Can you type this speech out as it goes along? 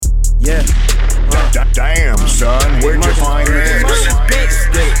Yeah. Damn, son, where'd you find this?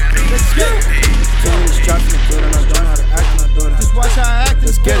 Let's get it. Too many straps in the building, I don't know how to act when I do it. Just watch how I act.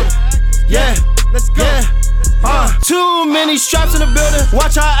 Let's get it. Yeah, let's go. Too many straps in the building.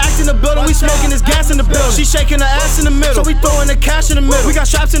 Watch how I act in the building. We smoking this gas in the building. She shaking her ass in the middle, so we throwing the cash in the middle. We got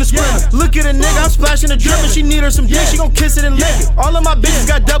straps in the sprinter. Look at a nigga, I'm splashing the drip, and she need her some dick. She gon' kiss it and lick it. All of my bitches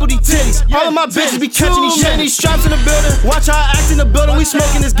got double D titties. All of my bitches be catching these shit. Too many straps in the building. Watch how I act in the building. We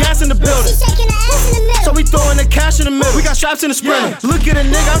smoking this gas in the building. She shaking her ass in the middle, so we throwing the cash in the middle. We got straps in the sprinter. Look at a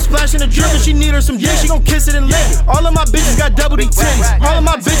nigga, I'm splashing the drip, and she need her some dick. She gon' kiss it and lick it. All of my bitches got double D titties. All of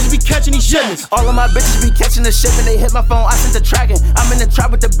my bitches be catching these shipments. All of my bitches be catching the shit and they hit my phone, I sent the tracking. I'm in the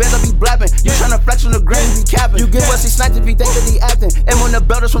trap with the band, I be blapping. You tryna flex on the green, be capping. You get what she sniped if you think that he acting. And when the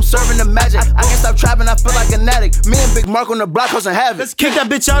builders from serving the magic, I can't stop trapping, I feel like an addict. Me and Big Marc on the block causing havoc. Let's kick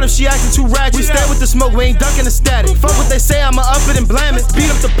that bitch out if she acting too ratchet. We stay with the smoke, we ain't ducking the static. Fuck what they say, I'ma up it and blam it. Beat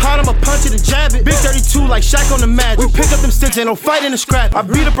up the pot, I'ma punch it and jab it. Big 32 like Shaq on the mat. We pick up them sticks, ain't no fighting and scrap. I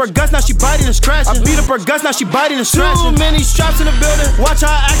beat up her guts, now she biting and scratching. I beat up her guts, now she biting and scratching. Too many straps in the building. Watch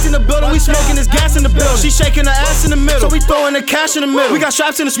how I act in the building. We smoking this gas in the building. She shaking her ass in the middle, so we throwing the cash in the middle. We got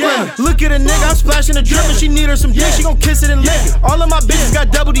straps in the sprinter. Look at a nigga, I'm splashing the drip, and she need her some dick. She gon' kiss it and lick it. All of my bitches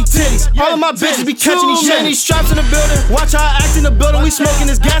got double D titties. All of my bitches be catching these shit. These straps in the building. Watch how I act in the building. We smoking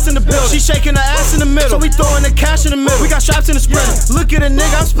this gas in the building. She shaking her ass in the middle, so we throwing the cash in the middle. We got straps in the sprinter. Look at a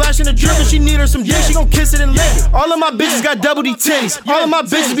nigga, I'm splashing the drip, and she need her some dick. She gon' kiss it and lick it. All of my bitches got double D titties. All of my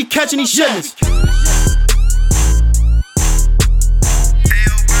bitches be catching these shipments.